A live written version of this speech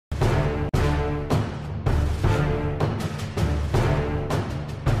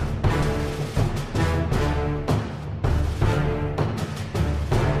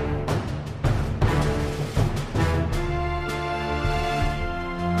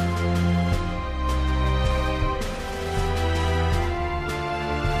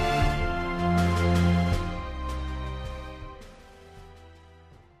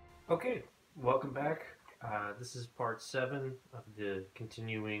This is part 7 of the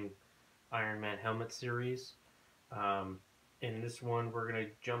continuing Iron Man helmet series. In this one, we're going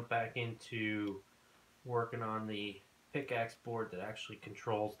to jump back into working on the pickaxe board that actually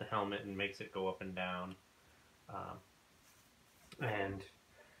controls the helmet and makes it go up and down. And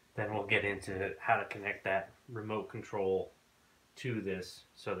then we'll get into how to connect that remote control to this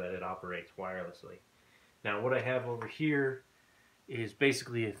so that it operates wirelessly. Now, what I have over here is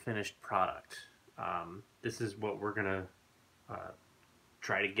basically a finished product. This is what we're gonna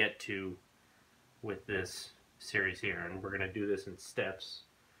try to get to with this series here, and we're gonna do this in steps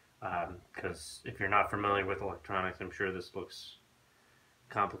because if you're not familiar with electronics, I'm sure this looks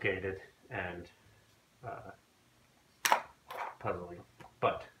complicated and puzzling.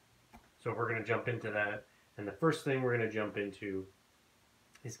 But so we're gonna jump into that, and the first thing we're gonna jump into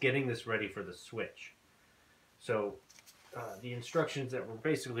is getting this ready for the switch. So the instructions that we're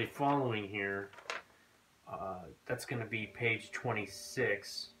basically following here, that's going to be page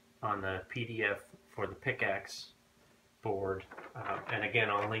 26 on the PDF for the pickaxe board. And again,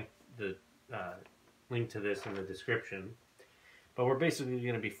 I'll link to this in the description. But we're basically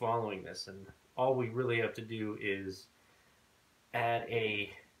going to be following this, and all we really have to do is add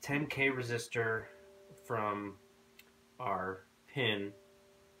a 10K resistor from our pin,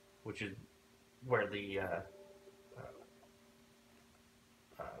 which is where the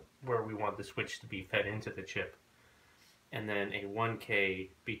where we want the switch to be fed into the chip, and then a 1K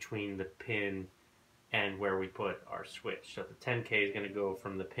between the pin and where we put our switch. So the 10K is going to go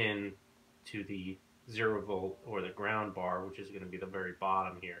from the pin to the 0 volt or the ground bar, which is going to be the very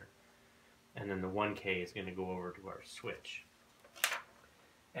bottom here, and then the 1K is going to go over to our switch.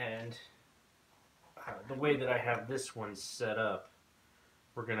 And the way that I have this one set up,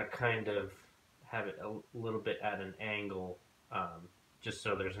 we're going to kind of have it a little bit at an angle, just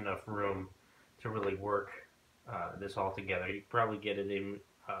so there's enough room to really work this all together. You probably get it in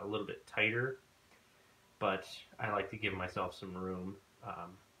a little bit tighter, but I like to give myself some room.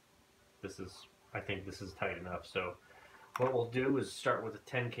 I think this is tight enough. So what we'll do is start with a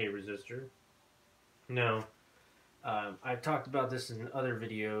 10K resistor. Now, I've talked about this in other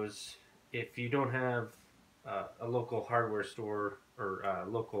videos. If you don't have a local hardware store or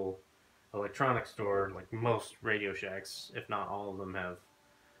local electronics store, like most Radio Shacks, if not all of them, have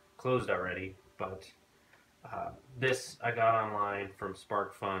closed already, but this I got online from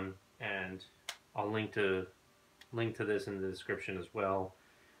Spark Fun, and I'll link to this in the description as well.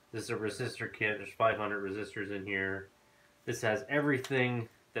 This is a resistor kit. There's 500 resistors in here. This has everything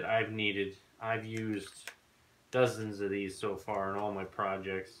that I've needed. I've used dozens of these so far in all my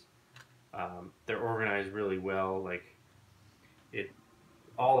projects. They're organized really well.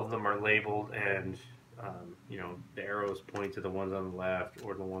 All of them are labeled, and you know, the arrows point to the ones on the left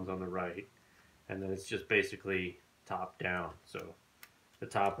or the ones on the right, and then it's just basically top down. So the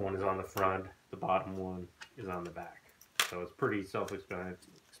top one is on the front, the bottom one is on the back. So it's pretty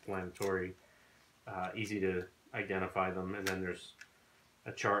self-explanatory, easy to identify them, and then there's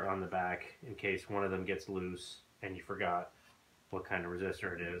a chart on the back in case one of them gets loose and you forgot what kind of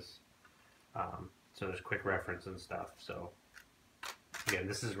resistor it is. So there's quick reference and stuff. So again,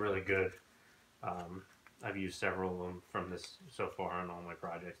 this is really good. I've used several of them from this so far on all my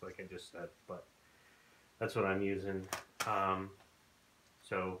projects, like I just said, but that's what I'm using.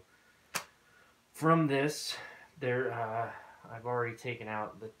 So from this, I've already taken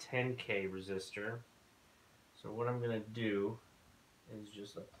out the 10K resistor. So what I'm going to do is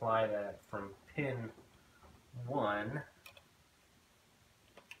just apply that from pin 1.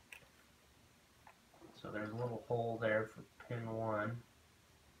 So there's a little hole there for pin 1,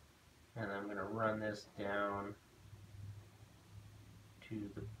 and I'm going to run this down to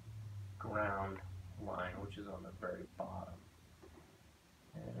the ground line, which is on the very bottom.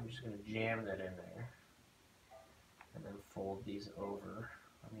 And I'm just going to jam that in there, and then fold these over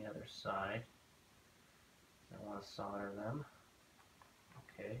on the other side. I want to solder them.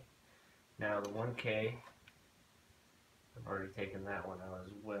 Okay. Now the 1K, I've already taken that one out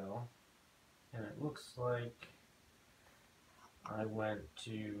as well. And it looks like I went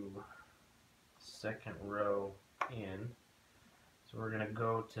to second row in. So we're going to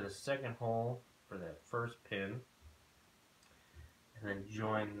go to the second hole for that first pin, and then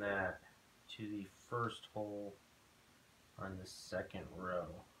join that to the first hole on the second row.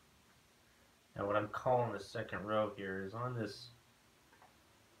 Now what I'm calling the second row here is on this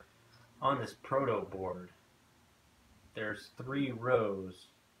proto board, there's 3 rows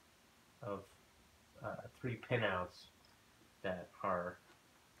of 3 pinouts that are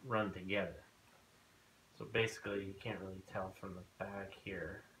run together. So basically you can't really tell from the back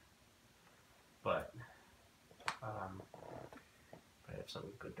here, but I have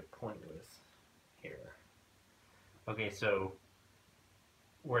something good to point with here. Okay, so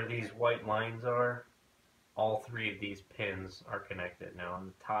where these white lines are, all three of these pins are connected. Now on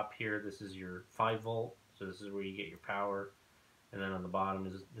the top here, this is your 5-volt, so this is where you get your power, and then on the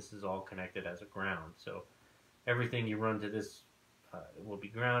bottom this is all connected as a ground. So everything you run to this will be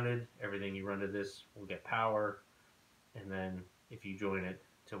grounded, everything you run to this will get power, and then if you join it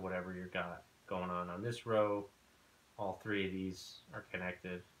to whatever you got going on this row, all three of these are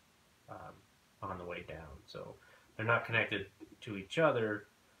connected on the way down. So they're not connected to each other,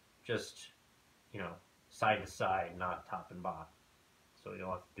 just, you know, side to side, not top and bottom. So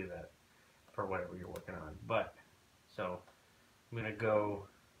you'll have to do that for whatever you're working on. But, so I'm going to go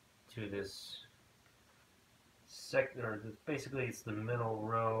to this basically it's the middle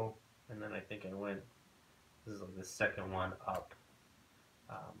row, and then I think this is like the second one up.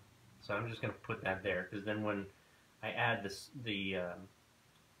 So I'm just going to put that there, because then when I add the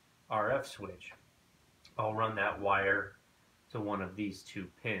RF switch, I'll run that wire to one of these two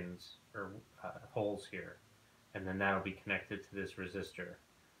pins, or holes here, and then that'll be connected to this resistor,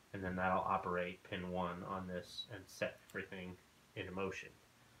 and then that'll operate pin 1 on this and set everything into motion.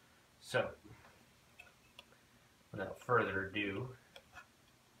 So, without further ado,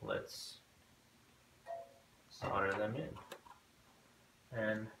 let's solder them in.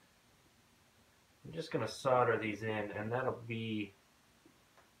 And I'm just going to solder these in, and that'll be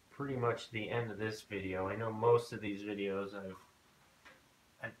pretty much the end of this video. I know most of these videos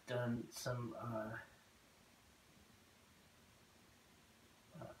I've done some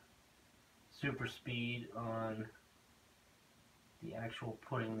super speed on the actual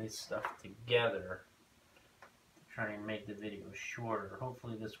putting this stuff together to try and make the video shorter.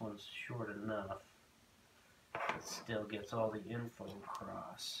 Hopefully this one's short enough. It still gets all the info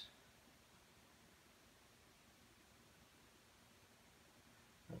across.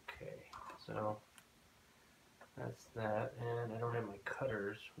 Okay, so that's that, and I don't have my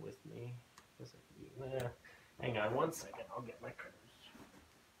cutters with me. Guess I can use that. Hang on one second, I'll get my cutters.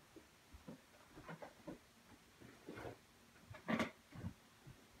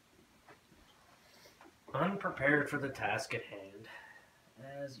 Unprepared for the task at hand,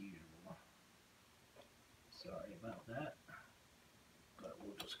 as usual. Sorry about that, but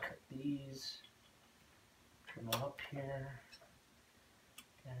we'll just cut these, trim them up here,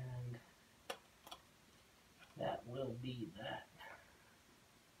 and that will be that.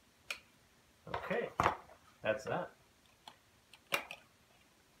 Okay, that's that.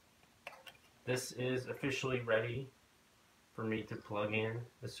 This is officially ready for me to plug in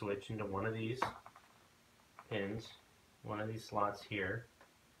the switch into one of these pins, one of these slots here,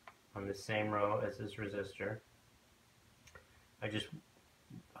 on the same row as this resistor. I just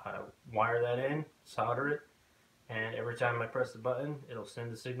wire that in, solder it, and every time I press the button, it'll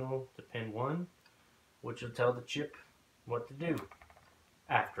send the signal to pin 1, which will tell the chip what to do.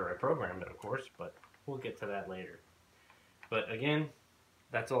 After I program it, of course, but we'll get to that later. But again,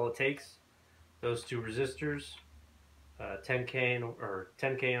 that's all it takes. Those two resistors, 10K or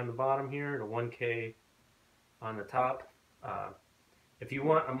 10K on the bottom here, and a 1K on the top. If you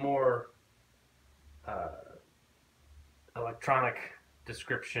want a more electronic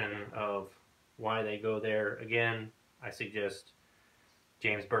description of why they go there, again, I suggest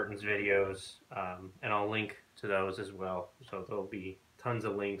James Burton's videos, and I'll link to those as well. So there'll be tons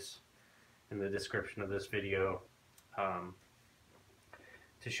of links in the description of this video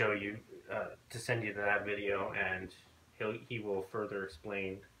to show you, to send you to that video, and he will further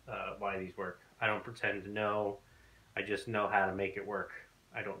explain why these work. I don't pretend to know, I just know how to make it work.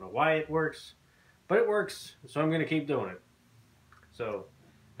 I don't know why it works, but it works, so I'm going to keep doing it. So,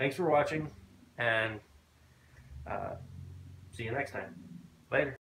 thanks for watching, and see you next time. Later.